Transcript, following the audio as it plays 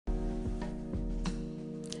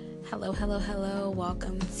Hello.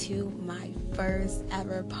 Welcome to my first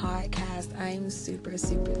ever podcast. I'm super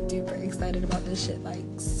duper excited about this shit. Like,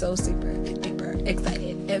 so super duper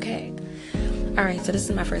excited. Okay. Alright, so this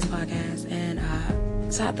is my first podcast, and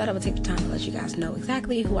so I thought I would take the time to let you guys know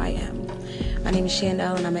exactly who I am. My name is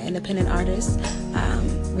Chandel, and I'm an independent artist.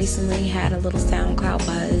 Recently had a little SoundCloud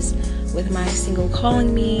buzz with my single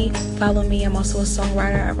Calling Me. Follow me. I'm also a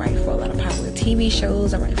songwriter. I write for a lot of popular TV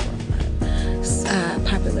shows. I write for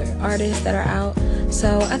popular artists that are out.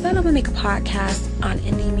 So I thought I would make a podcast on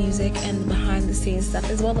indie music and behind the scenes stuff,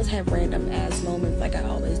 as well as have random ass moments like I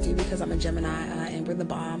always do, because I'm a Gemini and we're the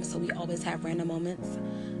bomb, so we always have random moments.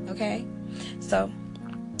 Okay, so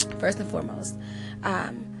first and foremost,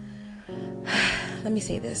 let me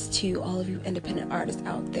say this to all of you independent artists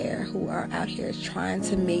out there who are out here trying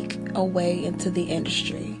to make a way into the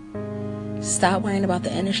industry. Stop worrying about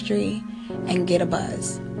the industry and get a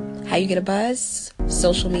buzz. How you get a buzz?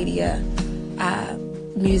 Social media,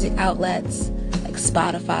 music outlets like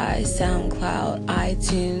Spotify, SoundCloud,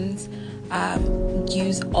 iTunes.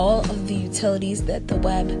 Use all of the utilities that the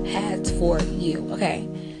web has for you. Okay,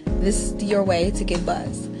 this is your way to get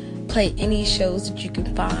buzz. Play any shows that you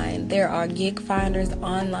can find. There are gig finders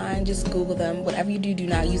online. Just Google them. Whatever you do, do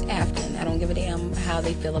not use Afton. I don't give a damn how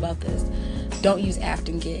they feel about this. Don't use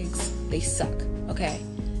Afton gigs. They suck. Okay.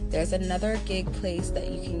 There's another gig place that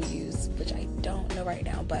you can use, which I don't know right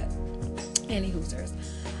now, but any hoosers.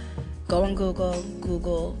 Go on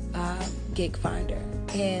Google Gig Finder,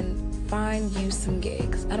 and find you some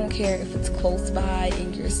gigs. I don't care if it's close by,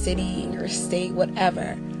 in your city, in your state,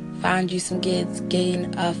 whatever. Find you some gigs,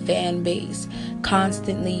 gain a fan base.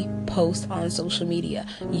 Constantly post on social media.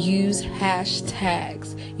 Use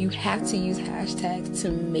hashtags. You have to use hashtags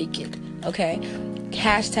to make it, okay?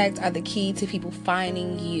 Hashtags are the key to people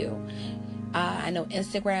finding you. I know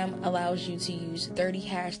Instagram allows you to use 30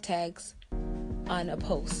 hashtags on a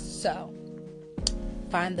post. So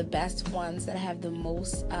find the best ones that have the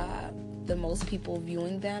most people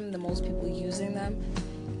viewing them, the most people using them,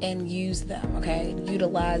 and use them, okay?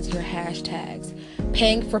 Utilize your hashtags.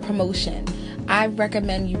 Paying for promotion. I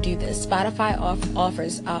recommend you do this. Spotify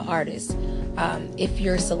offers artists, if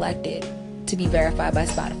you're selected, to be verified by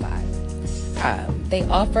Spotify. They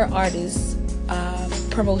offer artists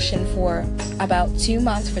promotion for about 2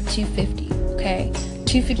 months for $250, okay?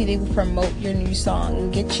 $250, they will promote your new song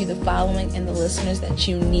and get you the following and the listeners that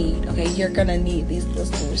you need, okay? You're gonna need these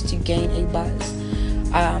listeners to gain a buzz.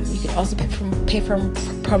 You can also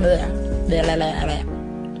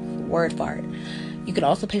You can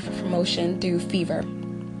also pay for promotion through Fever.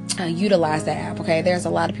 Utilize that app, okay? There's a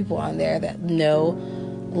lot of people on there that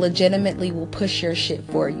legitimately will push your shit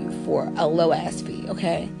for you for a low ass fee,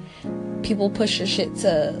 okay? People push your shit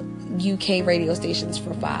to UK radio stations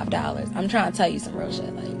for $5. I'm trying to tell you some real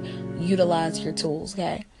shit. Like, utilize your tools,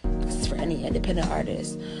 okay? This is for any independent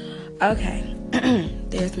artist. Okay.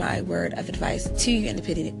 There's my word of advice to you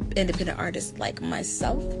independent artists like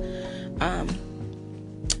myself.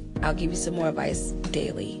 I'll give you some more advice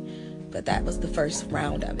daily, but that was the first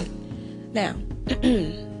round of it. Now,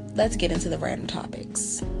 let's get into the random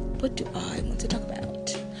topics. What do I want to talk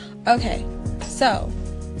about? Okay, so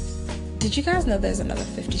did you guys know there's another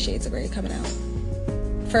 50 Shades of Grey coming out?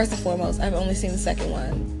 First and foremost, I've only seen the second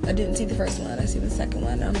one. I didn't see the first one. I seen the second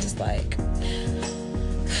one. I'm just like,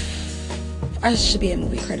 I should be a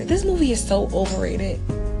movie critic. This movie is so overrated.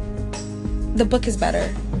 The book is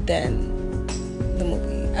better than the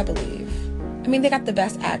movie, I believe. I mean, they got the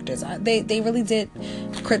best actors. They really did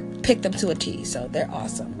pick them to a T, so they're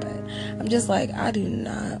awesome. But I'm just like, I do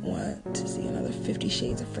not want to see another 50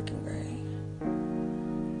 Shades of freaking Grey.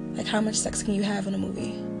 Like, how much sex can you have in a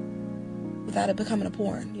movie without it becoming a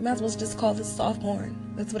porn? You might as well just call this soft porn.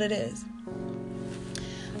 That's what it is.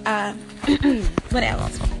 What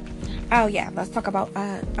else? Oh yeah, let's talk about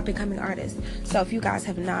up-and-coming artists. So if you guys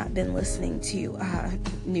have not been listening to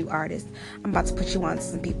new artists, I'm about to put you on to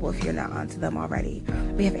some people if you're not onto them already.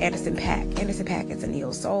 We have Anderson .Paak. Anderson .Paak is a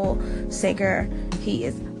neo-soul singer. He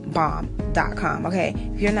is bomb.com. Okay,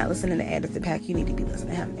 if you're not listening to Anderson .Paak, you need to be listening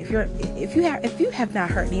to him. If you have not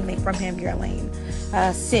heard anything from him, you're lame.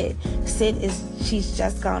 Sid she's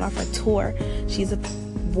just gone off a tour. She's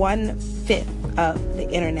 1/5 of the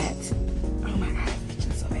internet. Oh my god,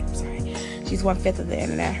 I'm so bad. I'm sorry. She's 1/5 of the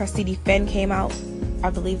internet. Her CD Fen came out, I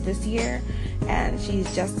believe, this year, and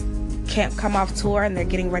she's just can't come off tour, and they're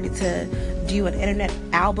getting ready to do an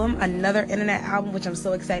another internet album, which I'm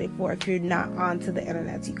so excited for. If you're not onto the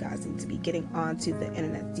internet, you guys need to be getting onto the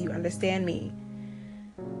internet. Do you understand me?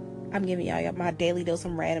 I'm giving y'all my daily dose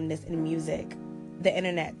of randomness in music. The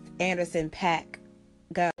internet. Anderson .Paak.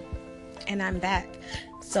 Go. And I'm back.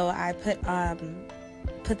 So I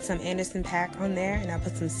put some Anderson .Paak on there, and I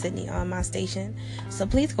put some Sydney on my station. So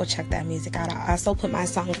please go check that music out. I also put my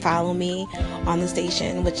song Follow Me on the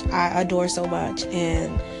station, which I adore so much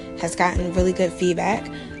and has gotten really good feedback.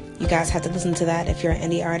 You guys have to listen to that if you're an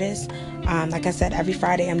indie artist. Like I said, every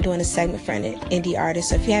Friday I'm doing a segment for an indie artist.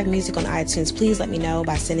 So if you have music on iTunes, please let me know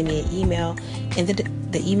by sending me an email. In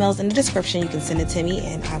the email's in the description. You can send it to me,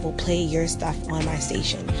 and I will play your stuff on my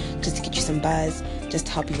station just to get you some buzz, just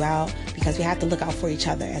to help you out, because we have to look out for each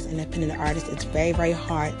other as independent artists. It's very, very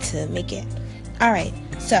hard to make it. All right,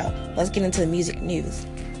 so let's get into the music news.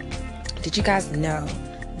 Did you guys know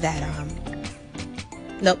that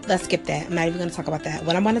nope, let's skip that. I'm not even going to talk about that.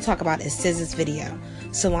 What I'm going to talk about is SZA's video.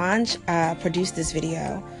 Solange produced this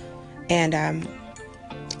video, and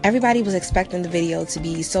everybody was expecting the video to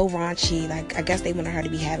be so raunchy. Like, I guess they wanted her to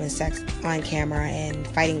be having sex on camera and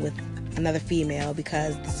fighting with another female,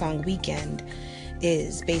 because the song Weekend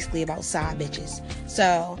is basically about side bitches.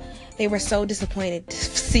 So they were so disappointed to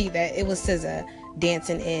see that it was SZA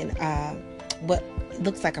dancing in what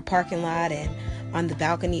looks like a parking lot, and on the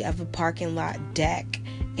balcony of a parking lot deck,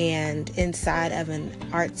 and inside of an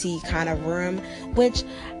artsy kind of room, which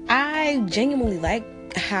I genuinely like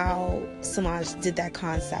how Solange did that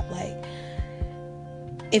concept. Like,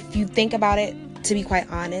 if you think about it, to be quite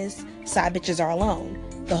honest, side bitches are alone.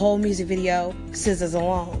 The whole music video, SZA's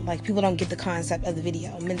alone. Like, people don't get the concept of the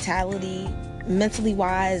video. Mentally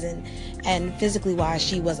wise and physically wise,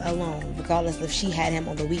 she was alone. Regardless if she had him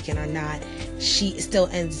on the weekend or not, she still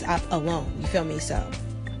ends up alone. You feel me? So,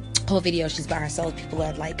 whole video, she's by herself. People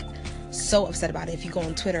are like so upset about it. If you go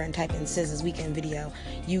on Twitter and type in SZA's Weekend video,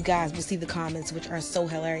 you guys will see the comments, which are so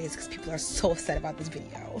hilarious because people are so upset about this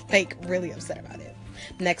video. Like, really upset about it.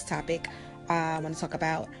 Next topic, I want to talk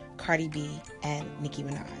about Cardi B and Nicki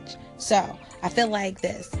Minaj. So, I feel like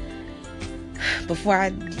this. Before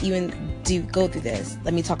I even go through this,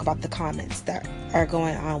 let me talk about the comments that are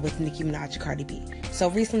going on with Nicki Minaj and Cardi B. So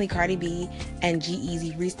recently, Cardi B and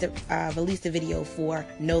G-Eazy released a video for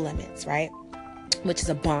No Limits, right? Which is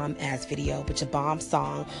a bomb-ass video, which is a bomb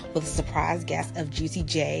song with a surprise guest of Juicy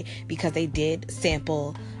J, because they did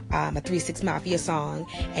sample a 3 6 Mafia song,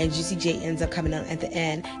 and Juicy J ends up coming on at the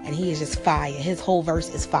end, and he is just fire. His whole verse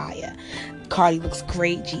is fire. Cardi looks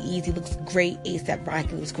great, G-Eazy looks great, A$AP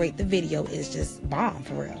Rocky looks great. The video is just bomb,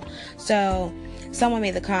 for real. So someone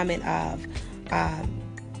made the comment of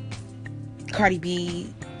Cardi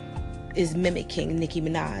B is mimicking Nicki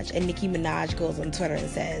Minaj, and Nicki Minaj goes on Twitter and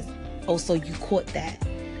says, "Oh, so you caught that?"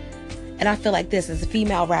 And I feel like this, as a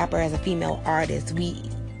female rapper, as a female artist, we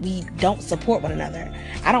don't support one another.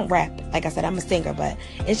 I don't rap. Like I said, I'm a singer, but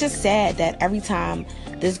it's just sad that every time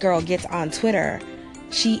this girl gets on Twitter,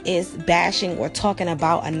 she is bashing or talking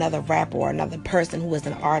about another rapper or another person who is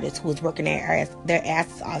an artist who is working their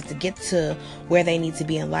asses off to get to where they need to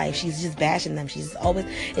be in life. She's just bashing them.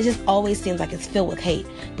 It just always seems like it's filled with hate.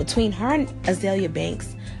 Between her and Azealia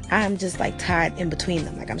Banks, I'm just like tied in between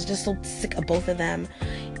them. Like, I'm just so sick of both of them.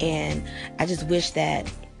 And I just wish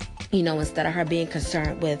that, you know, instead of her being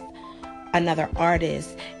concerned with another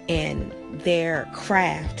artist and their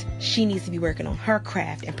craft, she needs to be working on her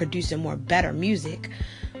craft and producing more better music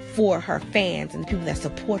for her fans and the people that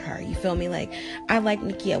support her. You feel me? Like, I liked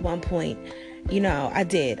Nicki at one point. You know, I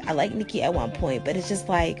did. I liked Nicki at one point, but it's just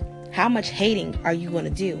like, how much hating are you going to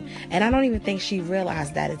do? And I don't even think she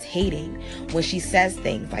realized that it's hating when she says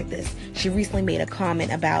things like this. She recently made a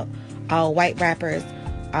comment about white rappers.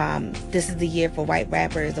 This is the year for white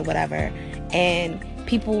rappers or whatever. And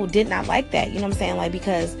people did not like that. You know what I'm saying? Like,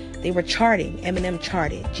 because they were charting. Eminem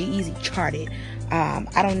charted. G-Eazy charted.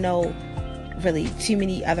 I don't know really too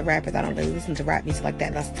many other rappers. I don't really listen to rap music like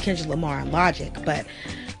that. That's Kendrick Lamar and Logic. But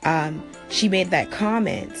she made that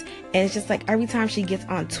comment, and it's just like every time she gets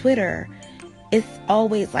on Twitter, it's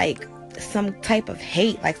always like some type of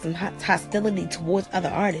hate, like some hostility towards other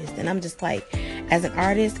artists. And I'm just like, as an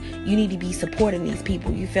artist, you need to be supporting these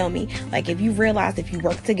people. You feel me? Like, if you realize if you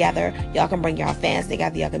work together, y'all can bring y'all fans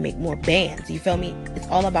together, y'all can make more bands. You feel me? It's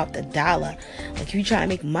all about the dollar. Like, if you trying to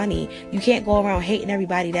make money, you can't go around hating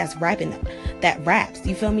everybody that's rapping, that raps.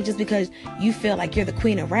 You feel me? Just because you feel like you're the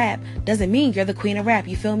queen of rap doesn't mean you're the queen of rap.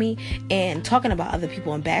 You feel me? And talking about other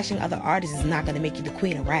people and bashing other artists is not going to make you the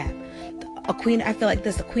queen of rap. I feel like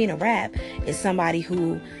a queen of rap is somebody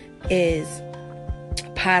who is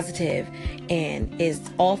positive and is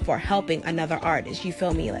all for helping another artist. You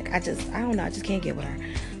feel me? Like, I don't know, I just can't get with her.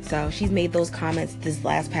 So she's made those comments this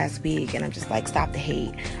past week, and I'm just like, stop the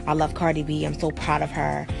hate. I love Cardi B. I'm so proud of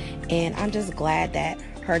her, and I'm just glad that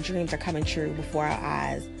her dreams are coming true before our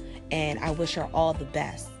eyes, and I wish her all the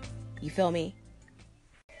best. You feel me?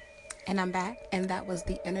 And I'm back, and that was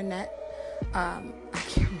The Internet. I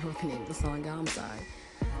can't remember the name of the song, y'all. I'm sorry.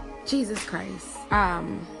 Jesus Christ.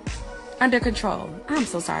 Under Control. I'm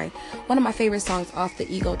so sorry. One of my favorite songs off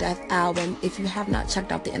the Ego Death album. If you have not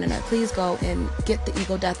checked out The Internet, please go and get the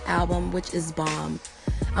Ego Death album, which is bomb.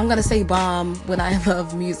 I'm gonna say bomb when I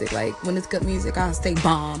love music. Like, when it's good music, I'll say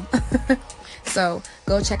bomb. So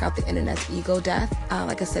go check out The Internet's Ego Death.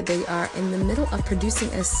 Like I said, they are in the middle of producing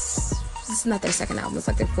this is not their second album, it's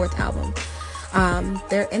like their fourth album.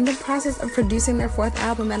 They're in the process of producing their fourth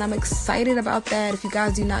album, and I'm excited about that. If you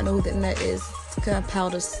guys do not know who The Internet is, it's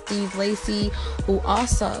compelled of Steve Lacy, who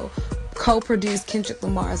also co-produced Kendrick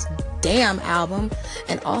Lamar's Damn album,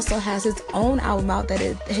 and also has his own album out that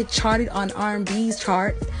it charted on R&B's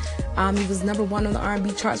chart. He was number 1 on the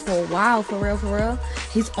R&B charts for a while, for real.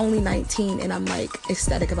 He's only 19, and I'm like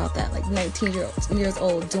ecstatic about that. Like 19 years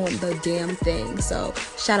old doing the damn thing. So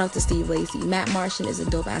shout out to Steve Lacy. Matt Martian is a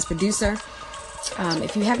dope ass producer.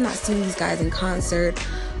 If you have not seen these guys in concert,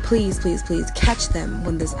 please catch them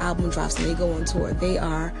when this album drops and they go on tour. They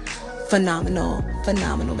are phenomenal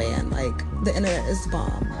band. Like, The Internet is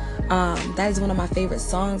bomb. That is one of my favorite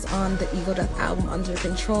songs on the Ego Death album, Under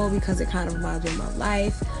Control, because it kind of reminds me of my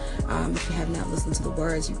life. If you have not listened to the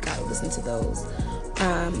words, you've got to listen to those.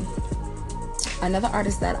 Another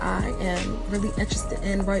artist that I am really interested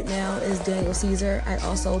in right now is Daniel Caesar. I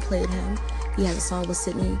also played him. He has a song with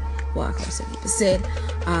Sydney. Well, I call her Sydney, but Sid,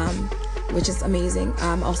 which is amazing.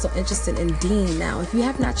 I'm also interested in Dean now. If you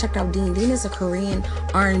have not checked out Dean is a Korean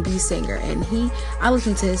R&B singer, and I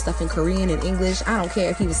listen to his stuff in Korean and English. I don't care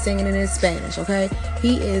if he was singing it in Spanish, okay?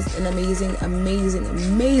 He is an amazing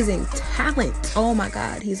talent. Oh my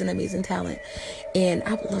God, he's an amazing talent, and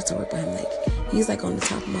I would love to work with him. Like, he's like on the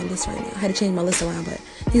top of my list right now. I had to change my list around, but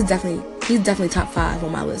he's definitely top 5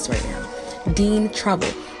 on my list right now. Dean Trouble.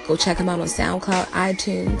 Go check him out on SoundCloud,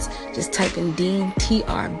 iTunes. Just type in Dean,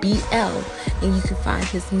 TRBL, and you can find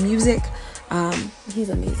his music. He's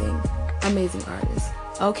amazing artist.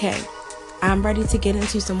 Okay, I'm ready to get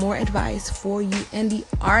into some more advice for you indie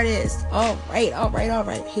artists. All right.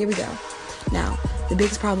 Here we go. Now, the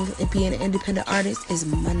biggest problem with being an independent artist is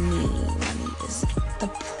money. Money is the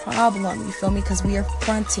problem, you feel me? Because we are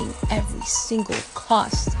fronting every single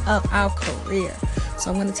cost of our career. So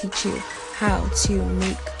I'm going to teach you how to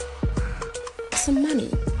make some money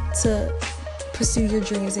to pursue your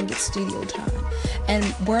dreams and get studio time. And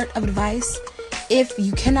word of advice, if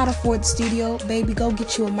you cannot afford the studio, baby, go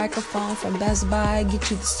get you a microphone from Best Buy, get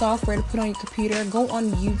you the software to put on your computer, go on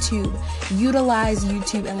YouTube, utilize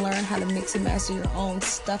YouTube and learn how to mix and master your own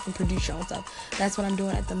stuff and produce your own stuff. That's what I'm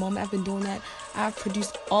doing at the moment. I've been doing that. I've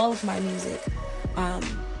produced all of my music.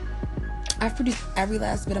 I've produced every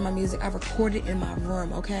last bit of my music. I've recorded in my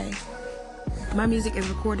room, okay? My music is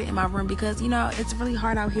recorded in my room because, it's really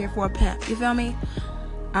hard out here for a pimp. You feel me?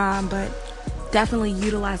 But definitely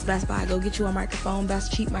utilize Best Buy. Go get you a microphone.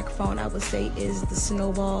 Best cheap microphone, I would say, is the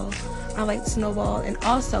Snowball. I like the Snowball. And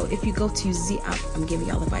also, if you go to I'm giving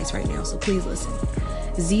y'all advice right now, so please listen.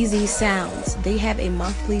 ZZ Sounds. They have a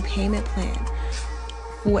monthly payment plan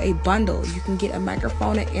for a bundle. You can get a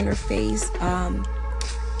microphone and interface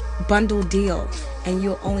bundle deal, and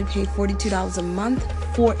you'll only pay $42 a month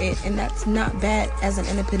for it, and that's not bad. As an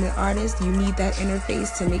independent artist, you need that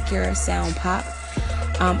interface to make your sound pop.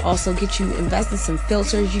 Also invest in some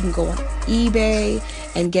filters. You can go on eBay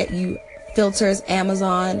and get you filters,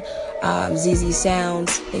 Amazon, ZZ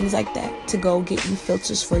Sounds, things like that, to go get you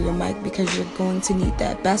filters for your mic, because you're going to need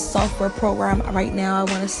that. Best software program right now, I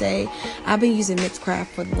want to say, I've been using Mixcraft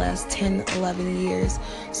for the last 10-11 years,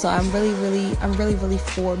 so I'm really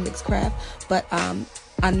for Mixcraft. But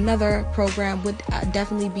another program would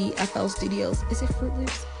definitely be FL Studios. Is it Fruit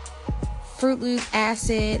Loops? Fruit Loops,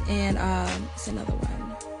 Acid, and it's another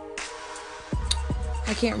one.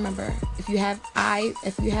 I can't remember. If you have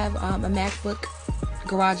a MacBook,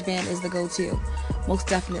 GarageBand is the go-to, most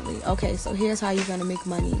definitely. Okay, so here's how you're gonna make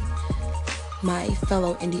money, my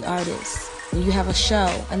fellow indie artists. When you have a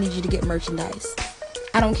show, I need you to get merchandise.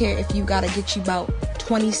 I don't care if you gotta get you about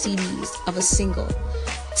 20 CDs of a single.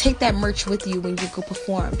 Take that merch with you when you go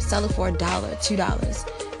perform. Sell it for $1, $2.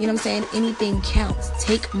 You know what I'm saying? Anything counts.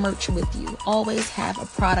 Take merch with you. Always have a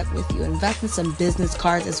product with you. Invest in some business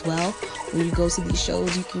cards as well. When you go to these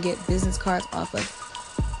shows, you can get business cards off of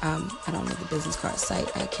I don't know the business card site.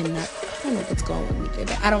 I don't know what's going on with me there,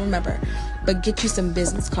 but I don't remember. But get you some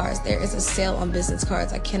business cards. There is a sale on business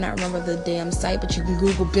cards. I cannot remember the damn site, but you can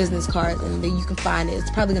Google business cards and then you can find it. It's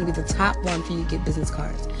probably going to be the top one for you to get business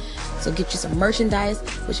cards. So get you some merchandise,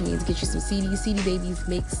 which means get you some CDs. CD Babies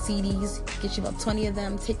make CDs. Get you about 20 of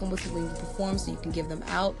them. Take them with you when you perform so you can give them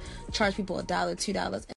out. Charge people $1, $2.